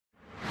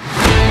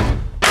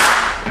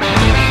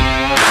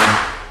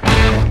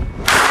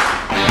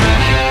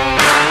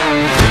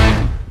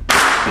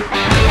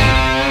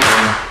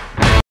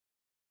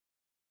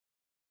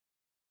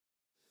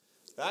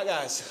Right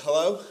guys,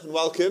 hello and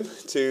welcome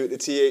to the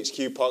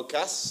THQ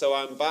podcast. So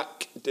I'm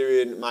back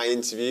doing my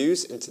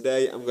interviews and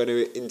today I'm going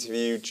to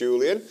interview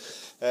Julian.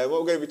 What we're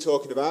going to be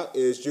talking about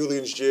is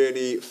Julian's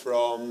journey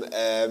from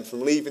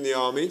leaving the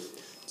army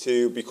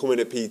to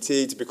becoming a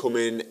PT, to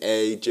becoming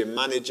a gym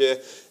manager,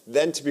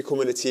 then to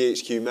becoming a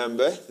THQ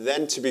member,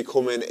 then to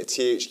becoming a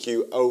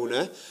THQ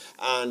owner.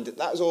 And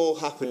that's all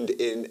happened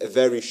in a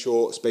very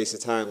short space of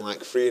time, like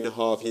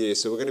 3.5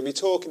 years. So we're going to be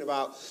talking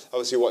about,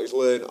 obviously, what he's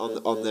learned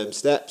on them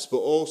steps, but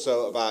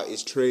also about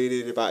his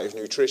training, about his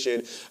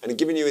nutrition, and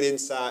giving you an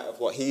insight of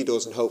what he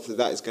does, and hopefully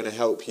that is going to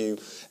help you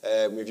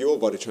with your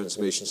body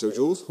transformation. So,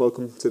 Jules,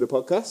 welcome to the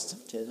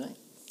podcast. Cheers, mate.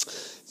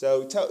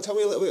 So tell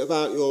me a little bit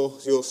about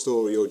your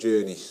story, your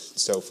journey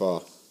so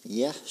far.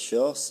 Yeah,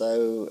 sure.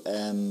 So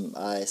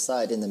I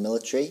started in the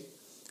military,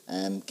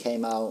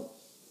 came out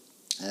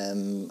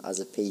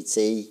as a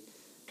PT,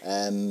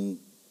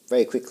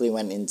 very quickly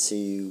went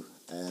into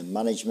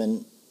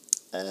management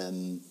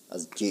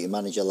as a duty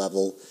manager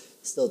level,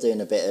 still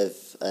doing a bit of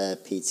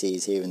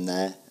PTs here and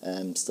there,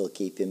 still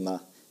keeping my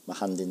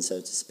hand in, so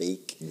to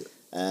speak.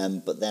 Yeah.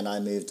 But then I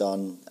moved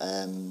on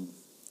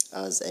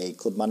as a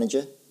club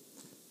manager.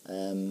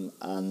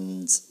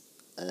 And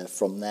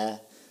from there,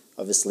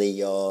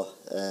 obviously, all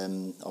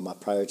my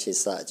priorities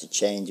started to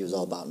change. It was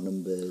all about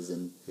numbers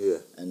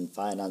and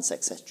finance,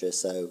 etc.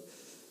 So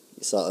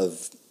you sort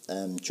of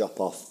drop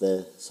off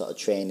the sort of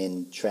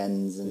training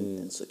trends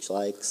and such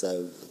like.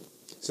 So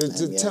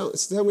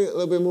tell me a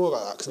little bit more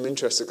about that, because I'm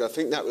interested. Cause I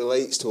think that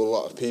relates to a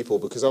lot of people,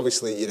 because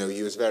obviously, you know,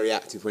 you was very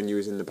active when you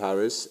was in the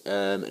paras,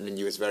 and then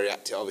you was very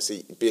active,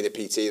 obviously, being a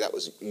PT, that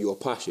was your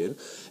passion.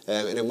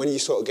 And then when you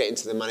sort of get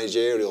into the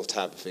managerial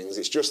type of things,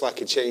 it's just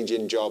like a change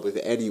in job with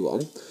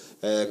anyone.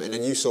 And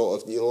then you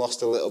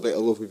lost a little bit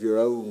of love with your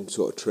own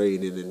sort of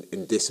training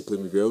and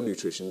discipline with your own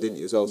nutrition, didn't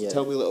you as well? So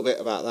tell me a little bit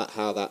about that,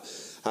 how that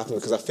happened,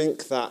 because I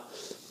think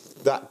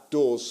that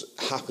does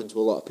happen to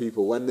a lot of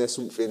people when there's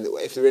something that,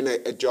 if they're in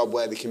a job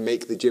where they can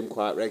make the gym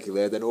quite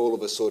regular, then all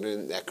of a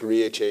sudden their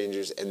career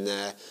changes and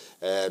their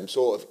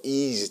sort of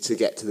easy to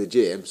get to the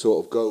gym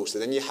sort of goes. So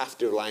then you have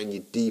to rely on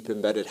your deep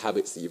embedded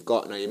habits that you've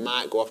got. Now you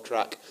might go off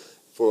track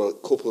for a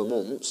couple of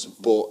months,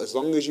 but as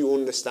long as you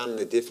understand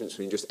the difference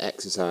between just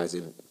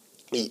exercising,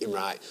 eating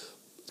right,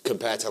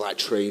 compared to like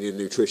training,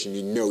 nutrition,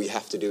 you know you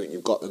have to do it and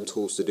you've got them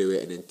tools to do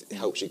it, and it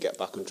helps you get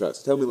back on track.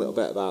 So tell me a little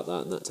bit about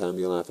that and that time of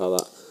your life, how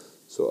that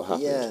sort of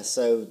happened. Yeah,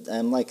 so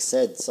like I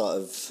said, sort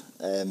of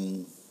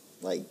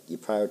like your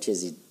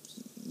priorities,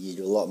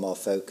 you're a lot more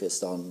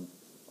focused on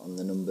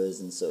the numbers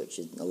and such,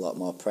 a lot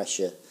more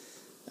pressure.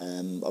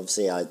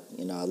 Obviously, I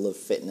love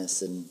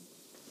fitness, and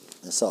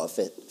the sort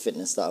of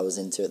fitness that I was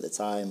into at the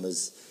time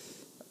was,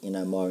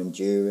 more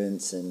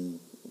endurance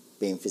and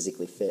being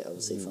physically fit,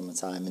 obviously from my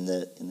time in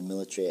the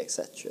military,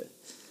 etc.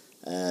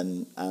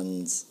 And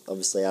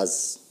obviously,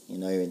 as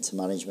you're into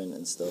management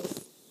and stuff,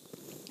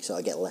 you sort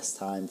of get less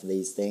time for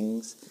these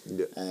things.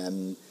 Yeah.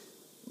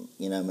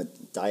 My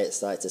diet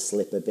started to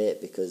slip a bit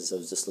because I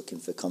was just looking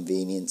for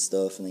convenient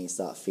stuff, and then you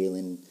start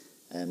feeling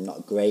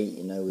not great,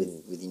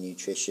 with your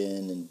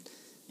nutrition, and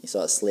you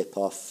sort of slip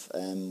off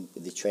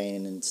with your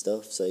training and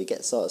stuff. So you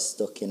get sort of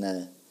stuck in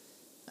a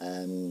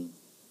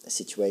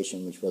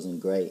situation which wasn't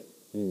great.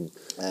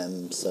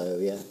 So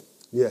yeah.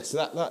 Yeah,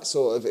 so that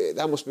sort of,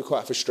 that must be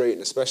quite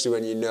frustrating, especially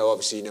when you know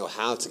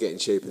how to get in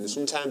shape, and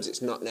sometimes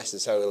it's not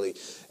necessarily,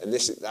 and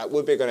that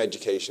would be a good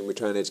education. We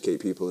try and educate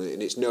people,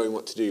 and it's knowing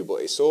what to do,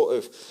 but it's sort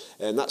of,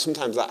 and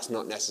sometimes that's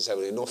not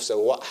necessarily enough.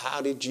 So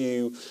how did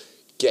you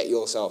get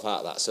yourself out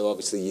of that? So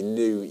obviously you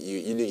knew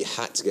you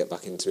had to get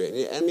back into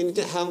it. I mean,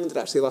 how long did it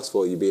actually last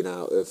for you being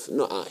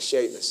not out of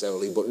shape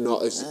necessarily, but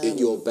not as at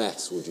your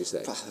best, would you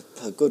say?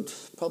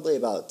 Probably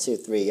about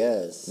 2-3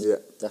 years. Yeah.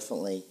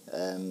 Definitely.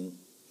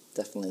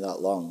 Definitely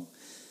that long.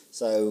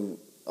 So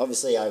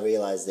obviously I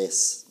realised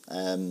this,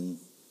 and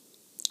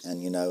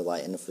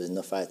enough was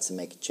enough. I had to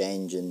make a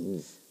change,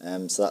 and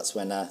so that's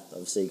when I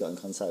obviously got in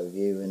contact with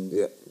you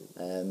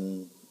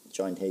and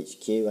joined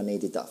HQ. I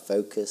needed that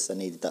focus, I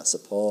needed that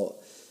support,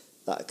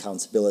 that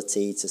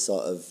accountability to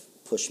sort of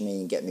push me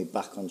and get me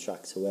back on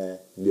track to where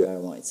I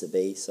wanted to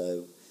be.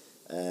 So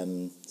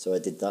I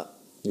did that.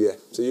 Yeah.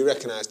 So you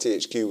recognise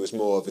THQ was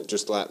more of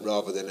just like,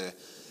 rather than a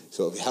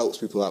sort of, helps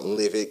people out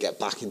live it, get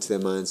back into their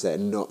mindset,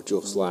 and not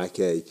just like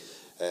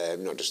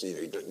not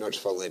just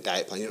following a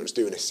diet plan. You're not just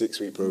doing a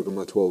 6-week program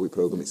or a 12-week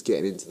program. It's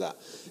getting into that,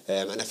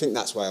 and I think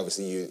that's why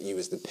obviously you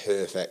was the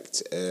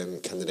perfect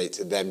candidate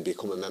to then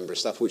become a member of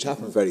staff, which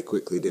happened very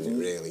quickly,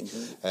 didn't it? Really.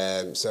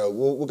 So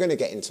we're going to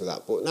get into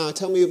that. But now,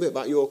 tell me a bit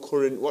about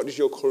what does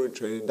your current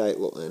training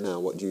diet look like now?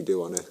 What do you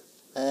do on a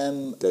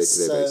day-to-day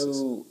basis?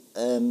 So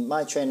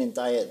my training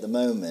diet at the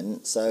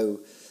moment.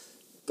 So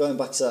going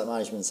back to that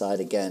management side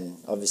again,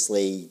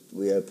 obviously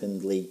we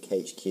opened League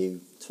HQ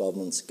 12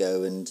 months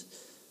ago, and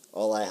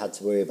all I had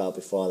to worry about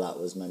before that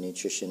was my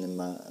nutrition and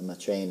my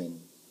training.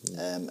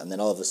 And then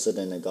all of a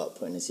sudden I got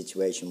put in a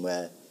situation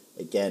where,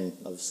 again,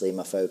 obviously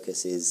my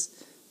focus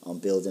is on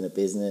building a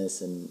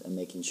business and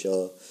making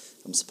sure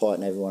I'm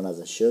supporting everyone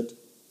as I should.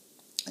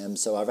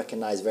 So I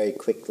recognised very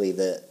quickly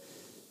that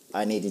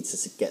I needed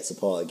to get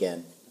support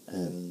again.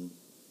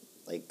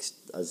 Like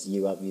as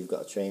you've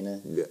got a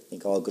trainer. Yeah. I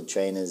think all good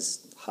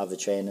trainers have a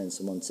trainer and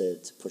someone to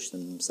push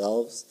them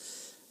themselves.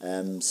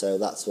 So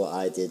that's what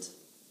I did.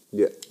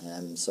 Yeah.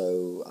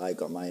 So I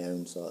got my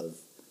own sort of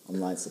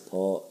online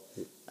support,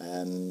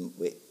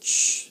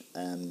 which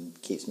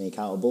keeps me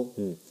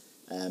accountable.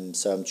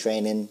 So I'm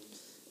training,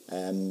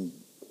 4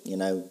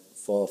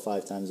 or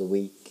 5 times a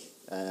week.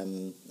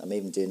 I'm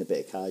even doing a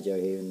bit of cardio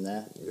here and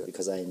there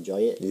because I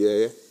enjoy it.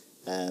 Yeah.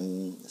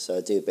 So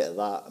I do a bit of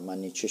that. My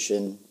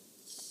nutrition,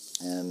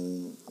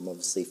 I'm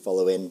obviously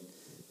following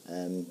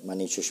my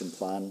nutrition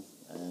plan.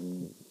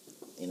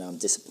 I'm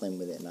disciplined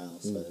with it now.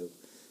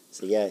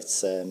 So yeah,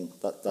 it's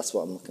that's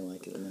what I'm looking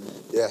like at the minute.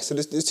 Yeah, so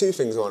there's 2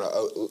 things I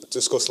want to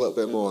discuss a little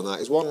bit more on that.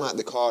 Is one, like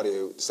the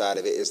cardio side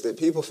of it, is that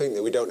people think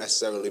that we don't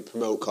necessarily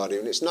promote cardio,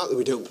 and it's not that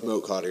we don't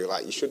promote cardio.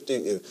 Like you should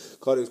do.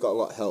 Cardio's got a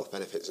lot of health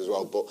benefits as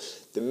well, but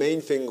the main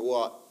thing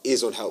what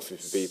is unhealthy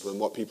for people and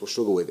what people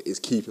struggle with is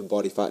keeping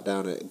body fat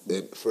down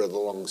for a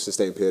long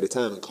sustained period of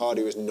time, and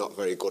cardio is not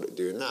very good at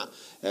doing that.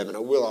 And I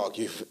will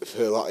argue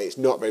for a lot, it's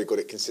not very good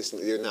at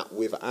consistently doing that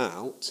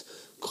without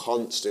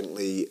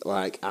constantly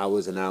like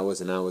hours and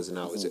hours and hours and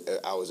hours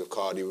of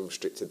cardio and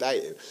restricted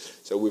dieting.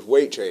 So with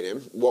weight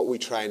training, what we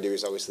try and do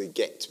is obviously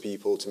get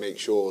people to make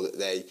sure that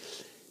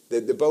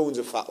the bones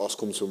of fat loss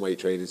comes from weight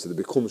training, so they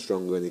become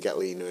stronger and they get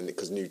leaner, and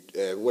because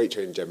weight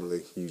training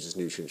generally uses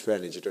nutrients for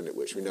energy, doesn't it,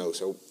 which we know.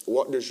 So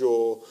what does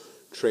your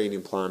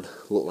training plan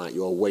look like,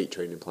 your weight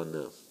training plan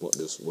now? What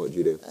do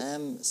you do?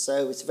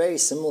 So it's very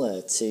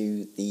similar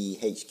to the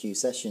HQ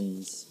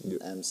sessions.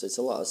 So it's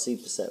a lot of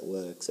superset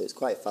work, so it's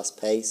quite fast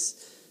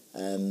paced.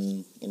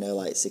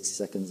 Like 60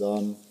 seconds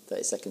on,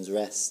 30 seconds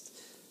rest.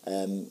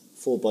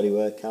 Full body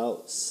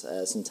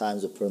workouts,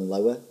 sometimes upper and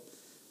lower.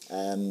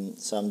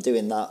 So I'm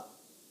doing that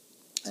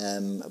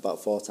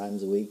about 4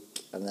 times a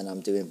week, and then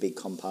I'm doing big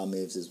compound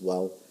moves as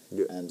well.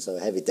 So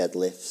heavy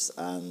deadlifts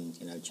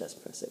and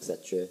chest press,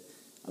 etc.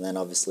 And then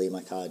obviously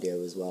my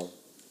cardio as well.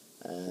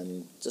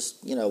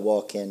 Just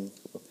walking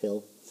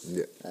uphill,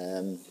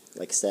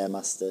 like a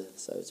stairmaster.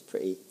 So it's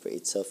pretty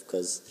tough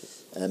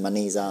because my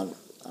knees aren't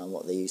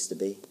what they used to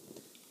be.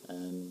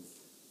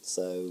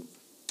 So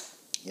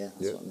that's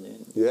what I'm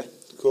doing. Yeah,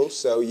 cool.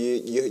 So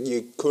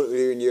you're currently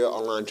doing your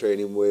online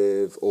training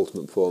with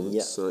Ultimate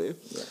Performance, aren't you?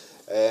 Yeah.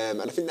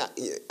 And I think that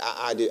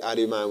I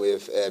do mine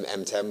with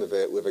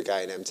M10 with a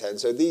guy in M10.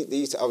 So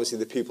these obviously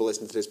the people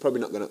listening to this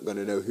probably not going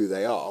to know who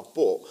they are,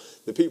 but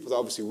the people that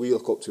obviously we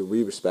look up to and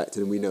we respect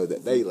and we know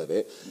that they live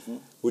it.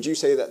 Would you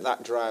say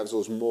that drives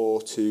us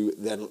more to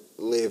then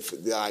live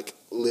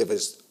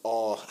as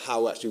or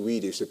how actually we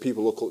do? So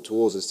people look up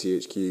to us as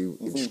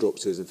THQ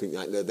instructors and think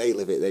like they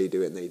live it, they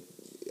do it, and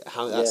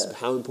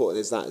how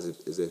important is that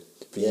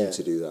for you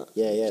to do that?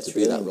 To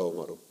be that role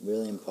model.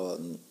 Really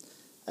important.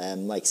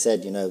 Like I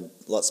said,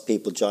 lots of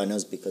people join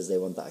us because they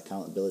want that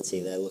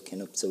accountability. They're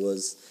looking up to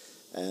us.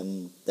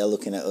 They're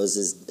looking at us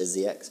as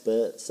the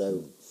expert.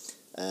 So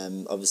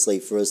obviously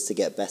for us to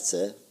get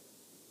better,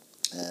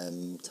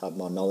 to have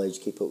more knowledge,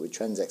 keep up with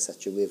trends,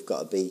 etc., we've got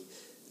to be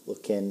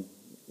looking,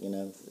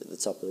 at the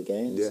top of the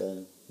game.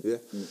 So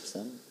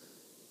 100%.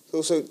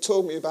 Also,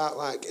 talk me about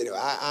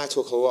I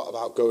talk a lot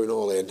about going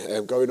all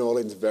in. Going all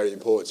in is very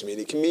important to me.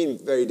 And it can mean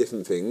very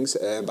different things,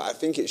 but I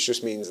think it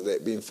just means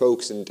that being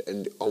focused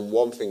and on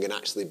one thing and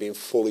actually being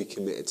fully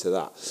committed to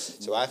that.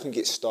 So I think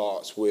it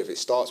starts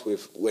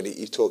with when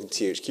you're talking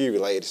THQ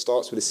related. It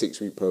starts with a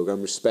 6-week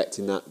program,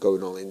 respecting that,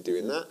 going all in,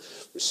 doing that,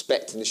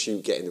 respecting the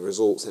shoot, getting the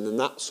results, and then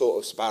that sort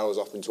of spirals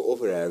off into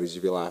other areas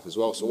of your life as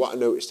well. So what I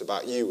noticed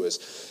about you was,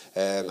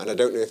 and I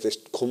don't know if this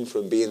comes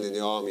from being in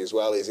the army as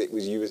well,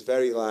 you was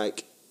very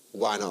like,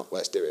 why not?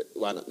 Let's do it.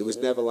 Why not? There was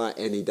never like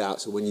any doubt.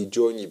 So when you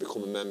join, you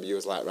become a member. You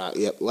was like, right,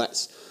 yep,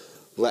 let's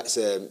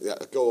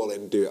go all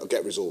in, do it. I'll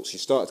get results. You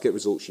start to get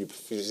results. Your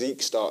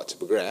physique started to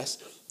progress.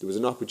 There was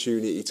an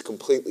opportunity to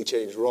completely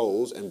change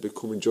roles and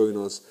become and join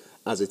us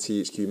as a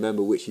THQ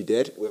member, which you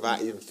did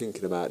without even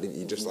thinking about it, didn't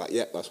you? Just like,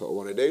 yep, that's what I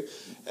want to do.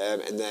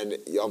 And then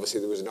obviously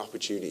there was an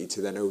opportunity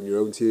to then own your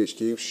own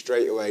THQ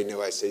straight away,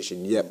 no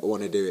hesitation. Yep, I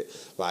want to do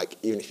it. Like,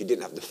 even if you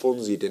didn't have the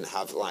funds, you didn't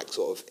have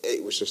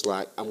it was just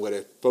like, I'm going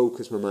to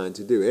focus my mind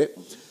to do it.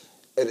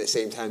 And at the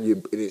same time,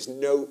 it's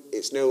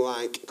no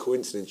like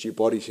coincidence. Your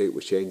body shape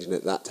was changing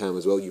at that time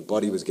as well. Your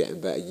body was getting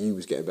better. You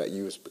was getting better.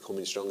 You was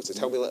becoming stronger. So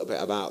tell me a little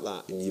bit about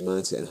that and your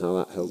mindset and how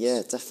that helps.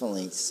 Yeah,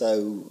 definitely.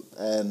 So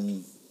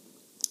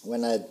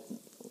when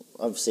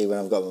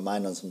I've got my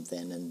mind on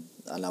something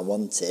and I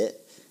want it,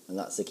 and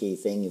that's the key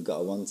thing. You've got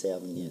to want it,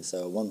 haven't you?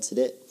 So I wanted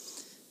it,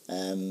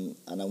 and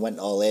I went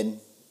all in.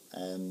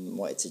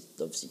 Wanted to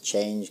obviously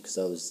change because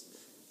I was,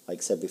 like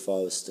I said before,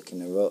 I was stuck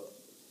in a rut.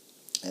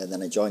 And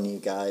then I joined you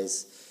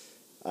guys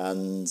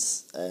and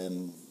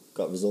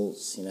got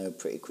results,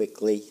 pretty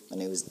quickly. And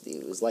it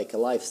was like a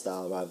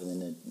lifestyle rather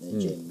than a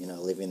gym,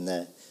 living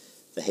the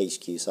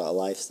HQ sort of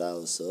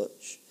lifestyle as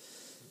such.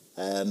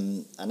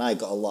 And I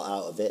got a lot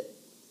out of it.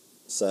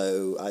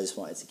 So I just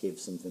wanted to give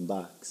something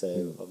back.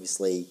 So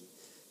obviously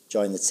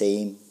joined the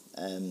team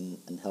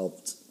and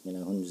helped,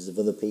 hundreds of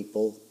other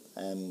people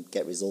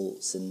get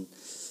results. And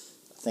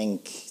I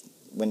think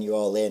when you're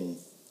all in,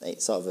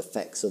 it sort of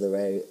affects other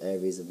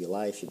areas of your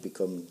life. You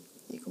become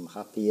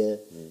happier.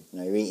 You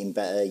know, you're eating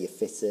better, you're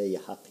fitter,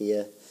 you're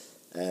happier,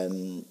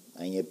 and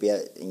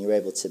you're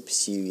able to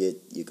pursue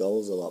your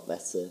goals a lot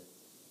better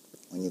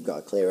when you've got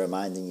a clearer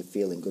mind and you're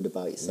feeling good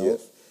about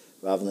yourself,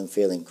 rather than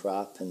feeling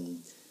crap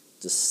and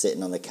just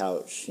sitting on the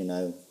couch, you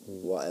know,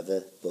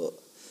 whatever. But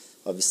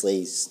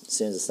obviously, as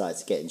soon as I started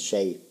to get in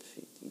shape,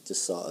 you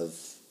just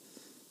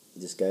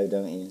go,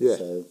 don't you? Yeah,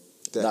 so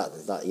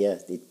definitely.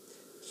 it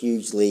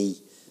hugely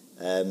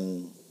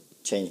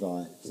changed my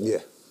life. So. Yeah.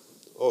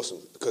 Awesome,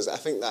 because I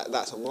think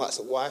that's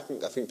why I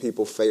think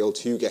people fail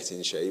to get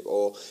in shape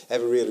or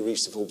ever really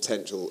reach the full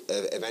potential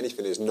of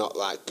anything is not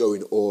like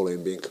going all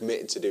in, being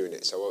committed to doing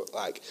it. So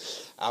like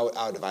I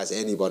would advise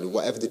anybody,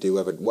 whatever they do,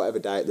 whatever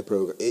diet they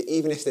program,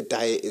 even if the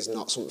diet is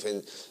not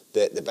something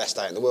the best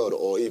diet in the world,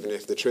 or even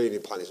if the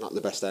training plan is not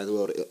the best diet in the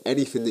world,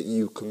 anything that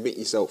you commit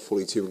yourself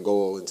fully to and go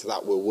all into,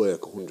 that will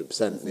work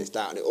 100%. And it's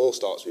that, and it all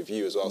starts with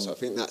you as well. So I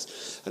think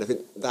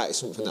that is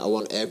something that I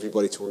want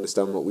everybody to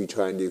understand. What we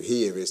try and do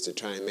here is to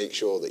try and make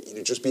sure that, you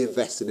know, just be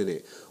invested in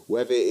it,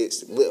 whether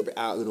it's a little bit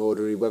out of the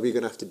ordinary, whether you're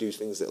going to have to do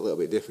things that are a little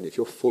bit different. If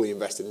you're fully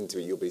invested into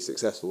it, you'll be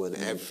successful, and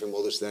everything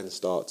will just then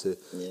start to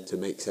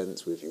make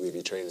sense with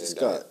your training and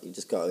diet. You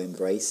just got to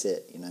embrace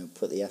it, you know,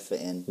 put the effort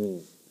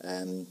in,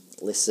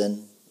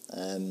 listen,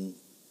 and,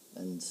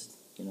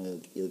 you know,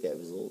 you'll get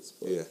results.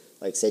 But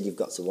like I said, you've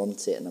got to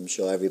want it, and I'm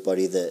sure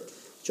everybody that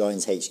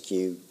joins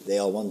HQ, they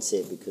all want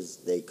it because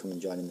they come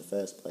and join in the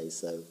first place.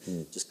 So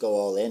just go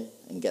all in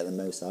and get the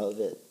most out of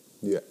it.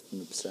 Yeah,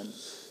 100%.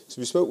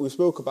 So we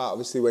spoke about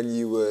obviously when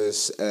you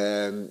was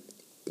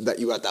that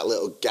you had that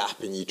little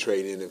gap in your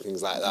training and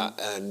things like that,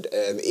 and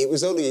it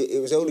was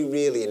only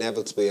really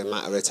inevitably a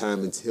matter of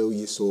time until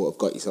you sort of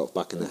got yourself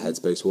back in the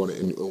headspace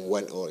and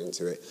went all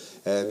into it.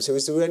 So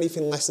is there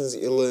anything, lessons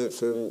that you learned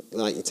from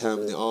like your time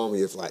in the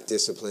army of like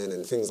discipline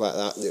and things like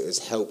that that has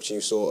helped you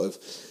sort of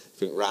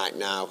think right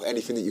now,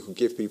 anything that you could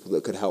give people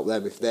that could help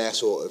them if they're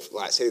sort of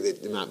like, say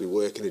they might be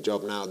working a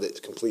job now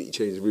that's completely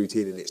changed the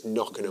routine and it's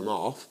knocking them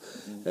off,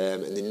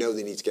 and they know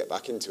they need to get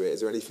back into it? Is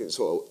there anything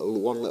sort of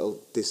one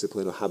little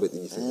discipline or habit that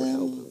you think would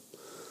help them?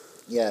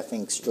 Yeah, I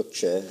think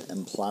structure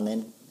and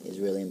planning is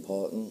really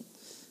important.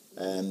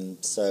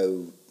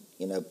 So,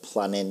 you know,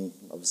 planning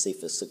obviously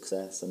for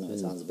success. I know it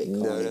sounds a bit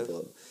corny,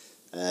 but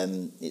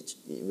it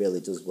really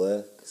does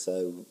work.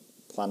 So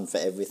plan for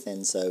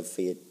everything. So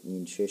for your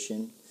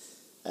nutrition.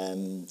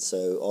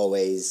 So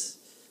always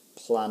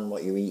plan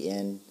what you're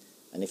eating,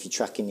 and if you're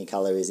tracking your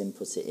calories,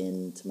 input it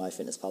into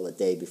MyFitnessPal a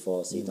day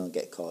before so you don't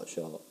get caught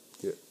short.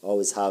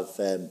 Always have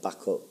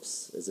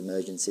backups as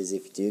emergencies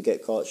if you do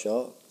get caught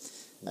short,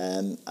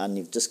 and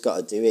you've just got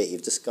to do it.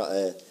 You've just got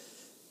to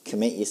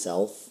commit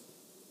yourself.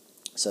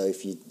 So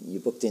if you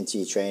booked into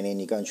your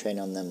training, you go and train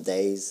on them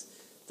days,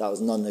 that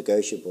was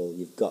non-negotiable.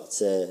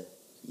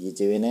 You're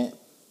doing it,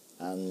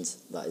 and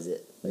that is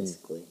it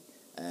basically,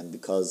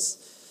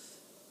 because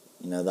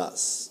you know,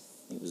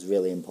 it was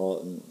really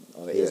important,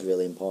 or it is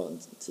really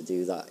important to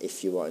do that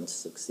if you're wanting to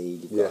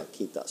succeed. You've got to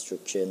keep that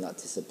structure and that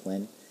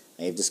discipline,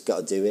 and you've just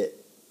got to do it,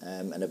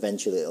 and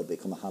eventually it'll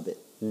become a habit.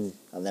 And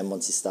then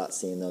once you start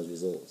seeing those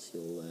results,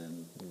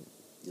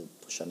 you'll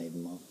push on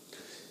even more.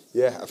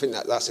 Yeah, I think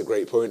that's a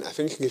great point. I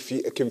think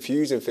a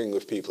confusing thing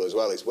with people as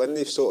well is when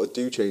they sort of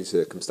do change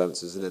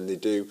circumstances and then they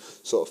do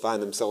sort of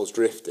find themselves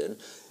drifting,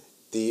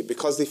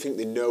 because they think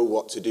they know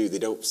what to do, they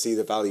don't see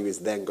the value is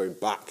then going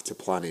back to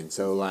planning.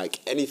 So like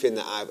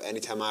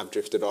anytime I've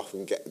drifted off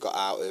and got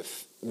out of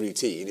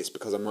routine, it's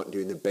because I'm not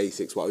doing the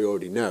basics, what I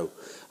already know.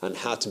 And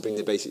how to bring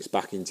the basics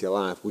back into your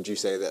life, would you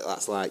say that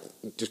that's like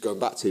just going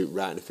back to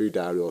writing a food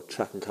diary or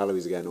tracking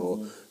calories again,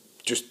 or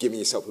just giving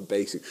yourself a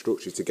basic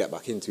structure to get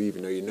back into,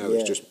 even though you know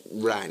it's just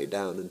writing it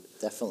down and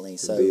definitely.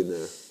 And being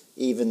there.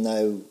 Even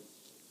though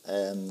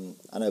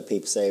I know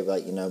people say,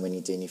 like, you know, when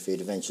you're doing your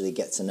food, eventually you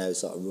get to know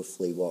sort of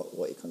roughly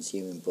what you're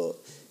consuming, but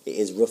it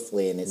is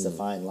roughly, and it's a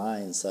fine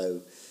line.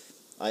 So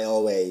I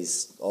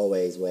always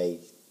weigh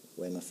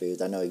my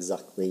food. I know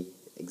exactly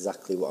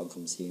what I'm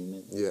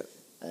consuming.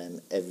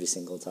 Every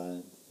single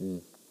time.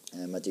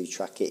 I do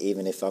track it,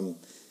 even if I'm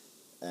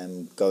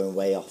going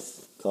way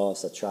off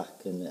course. I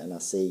track and I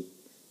see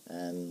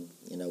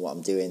you know what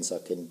I'm doing,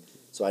 so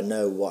I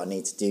know what I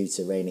need to do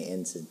to rein it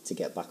in to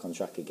get back on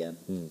track again.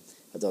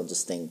 I don't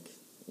just think,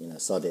 you know,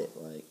 sod it,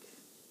 like,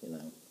 you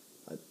know,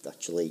 I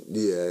actually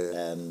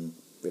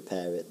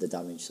repair it, the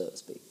damage, so to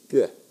speak.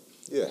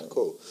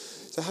 Cool.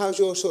 So how's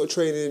your sort of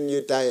training and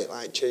your diet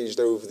like changed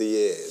over the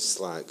years?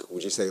 Like,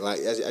 would you say,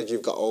 like, as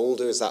you've got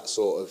older,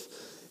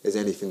 has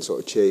anything sort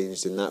of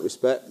changed in that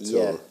respect?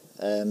 Yeah.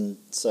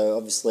 So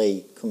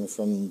obviously coming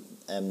from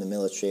the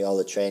military, all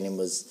the training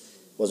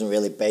wasn't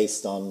really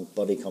based on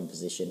body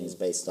composition. It's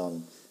based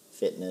on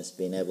fitness,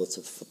 being able to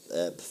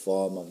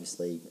perform,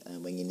 obviously,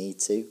 when you need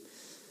to.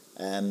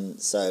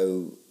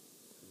 So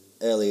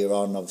earlier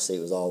on, obviously,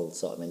 it was all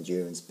sort of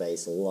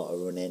endurance-based, a lot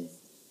of running,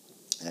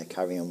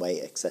 carrying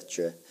weight,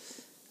 etc.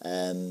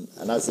 And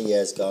as the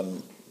years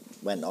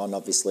went on,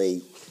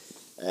 obviously,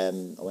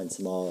 I went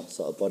to more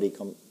sort of body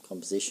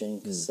composition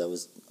because I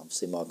was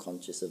obviously more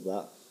conscious of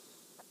that.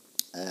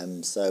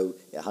 So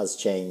it has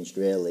changed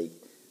really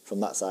from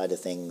that side of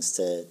things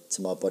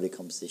to more body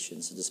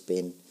composition. So just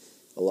being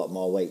a lot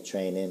more weight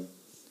training,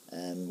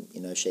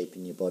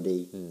 shaping your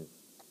body,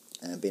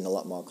 and being a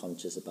lot more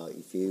conscious about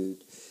your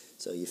food.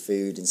 So your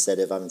food, instead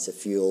of having to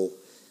fuel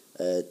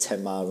a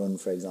 10-mile run,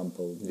 for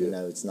example,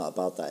 it's not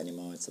about that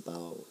anymore. It's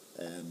about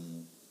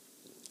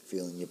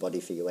fueling your body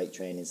for your weight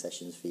training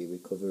sessions, for your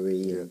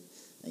recovery,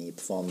 and your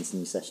performance in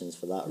your sessions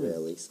for that,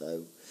 really.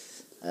 So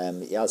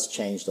it has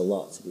changed a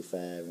lot, to be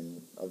fair,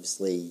 and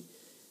obviously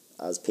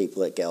as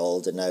people that get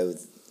older know,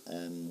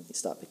 you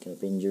start picking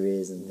up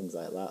injuries and things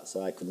like that.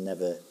 So I could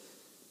never,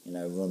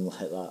 run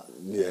like that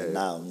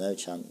now, no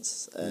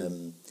chance.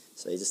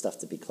 So you just have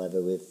to be clever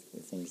with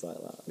things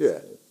like that. Yeah.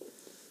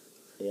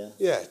 So,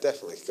 yeah,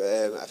 definitely.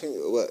 I think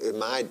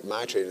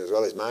my training as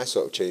well is my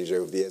sort of changed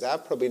over the years.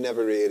 I've probably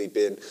never really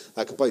been,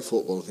 I can play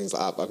football and things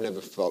like that, but I've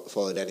never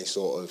followed any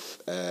sort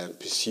of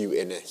pursuit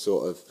in a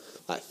sort of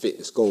like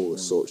fitness goal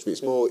as such. But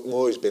it's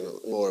always been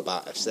more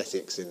about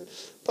aesthetics and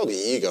probably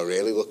ego,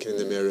 really, looking in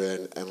the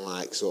mirror and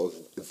like sort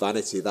of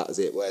vanity, that's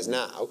it. Whereas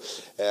now,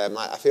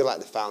 I feel like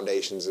the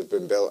foundations have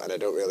been built and I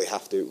don't really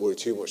have to worry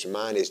too much. And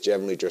mine is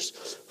generally just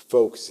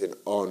focusing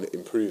on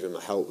improving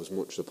my health as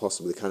much as I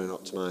possibly can and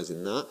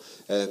optimising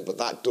that. But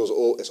that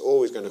it's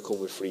always going to come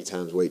with 3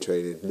 times weight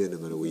training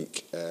minimum a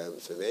week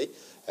for me.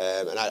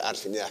 And I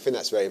think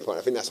that's very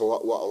important. I think that's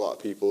what a lot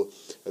of people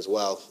as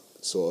well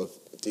sort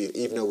of do.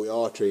 Even though we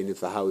are training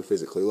for how we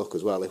physically look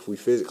as well, if we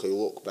physically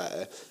look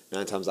better,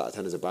 9 times out of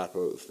 10 as a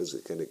byproduct,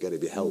 physically going to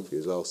be healthy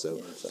as well.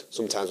 So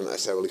sometimes not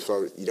necessarily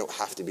you don't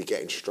have to be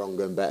getting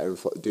stronger and better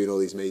and doing all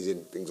these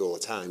amazing things all the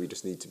time. You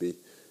just need to be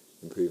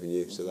improving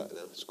you. So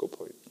that's a good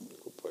point.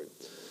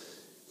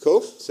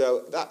 Cool.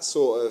 So that's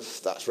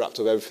wrapped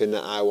up everything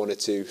that I wanted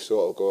to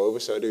sort of go over.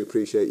 So I do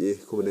appreciate you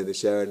coming in and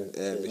sharing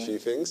a few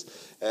things.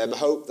 I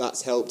hope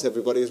that's helped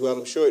everybody as well.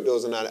 I'm sure it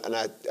does, and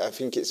I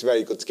think it's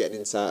very good to get an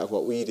insight of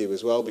what we do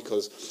as well,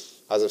 because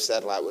as I've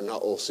said, like, we're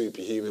not all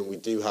superhuman. We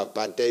do have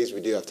bad days.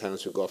 We do have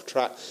times we go off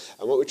track.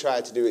 And what we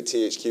tried to do at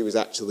THQ was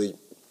actually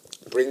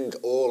bring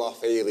all our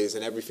failures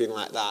and everything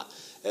like that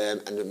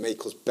and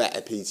make us better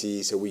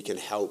PTs so we can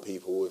help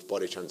people with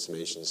body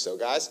transformations. So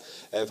guys,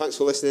 thanks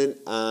for listening,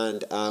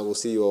 and we'll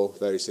see you all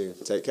very soon.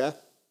 Take care.